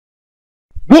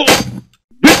War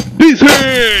PC!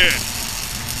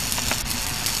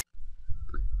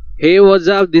 Hey, what's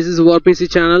up? This is War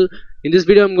PC channel. In this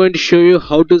video I'm going to show you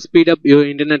how to speed up your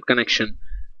internet connection.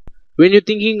 When you're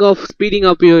thinking of speeding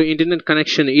up your internet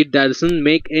connection, it doesn't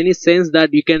make any sense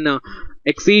that you can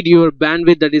exceed your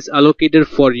bandwidth that is allocated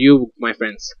for you, my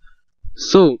friends.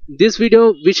 So this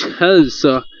video which helps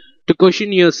to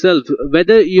question yourself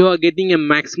whether you are getting a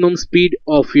maximum speed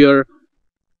of your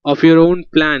own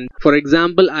plan. For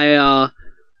example, I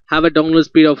have a download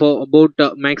speed of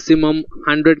about maximum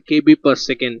 100 kb per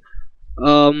second.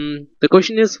 The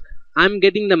question is, I'm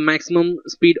getting the maximum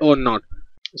speed or not?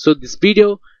 So this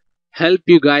video help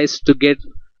you guys to get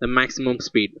the maximum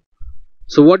speed.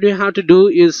 So what you have to do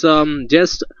is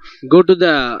just go to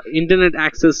the internet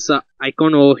access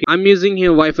icon over here. I'm using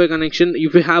here Wi-Fi connection.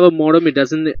 If you have a modem, it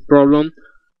doesn't problem.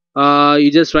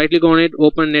 You just right click on it,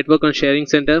 open network and sharing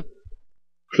center,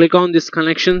 click on this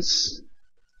connections.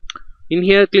 In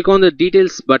here click on the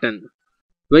details button,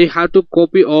 where you have to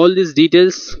copy all these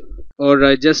details,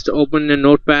 or just open a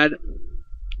notepad,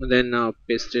 then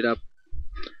paste it up,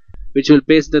 which will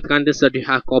paste the contents that you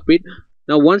have copied.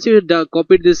 Now once you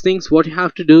copied these things, what you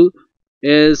have to do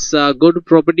is go to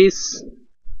properties.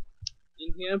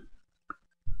 In here,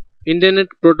 internet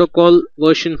protocol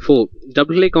version 4,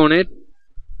 double click on it,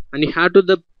 and you have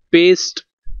to paste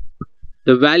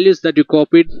the values that you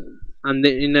copied and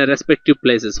in a respective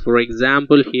places. For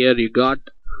example, here you got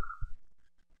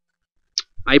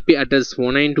IP address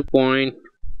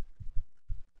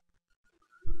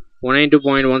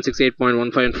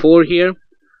 192.168.154 here,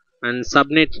 and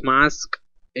subnet mask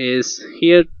is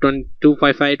here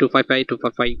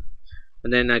 255.255.255,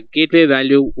 and then a gateway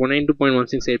value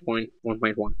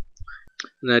 192.168.1.1.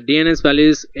 The DNS value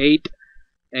is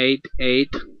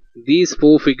 888. These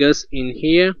 4 figures in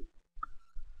here,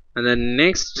 and the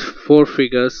next 4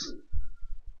 figures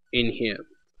in here.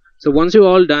 So once you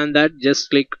all done that, just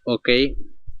click OK,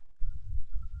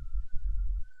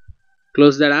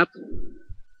 close that up,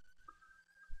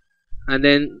 and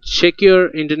then check your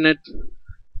internet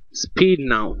speed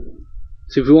now.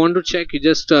 So if you want to check, you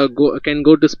just can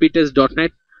go to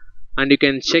speedtest.net and you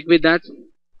can check with that,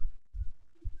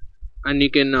 and you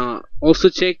can also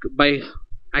check by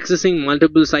accessing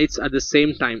multiple sites at the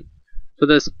same time. So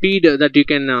the speed that you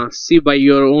can see by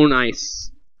your own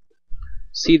eyes.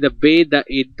 See the way that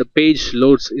the page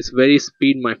loads is very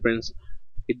speed, my friends.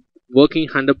 It working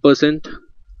 100%.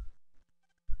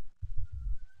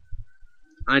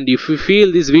 And if you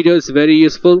feel this video is very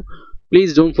useful,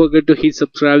 please don't forget to hit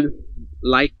subscribe,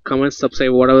 like, comment,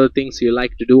 subscribe, whatever things you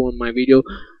like to do on my video,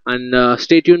 and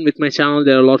stay tuned with my channel.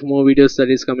 There are a lot more videos that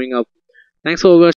is coming up. Thanks for watching.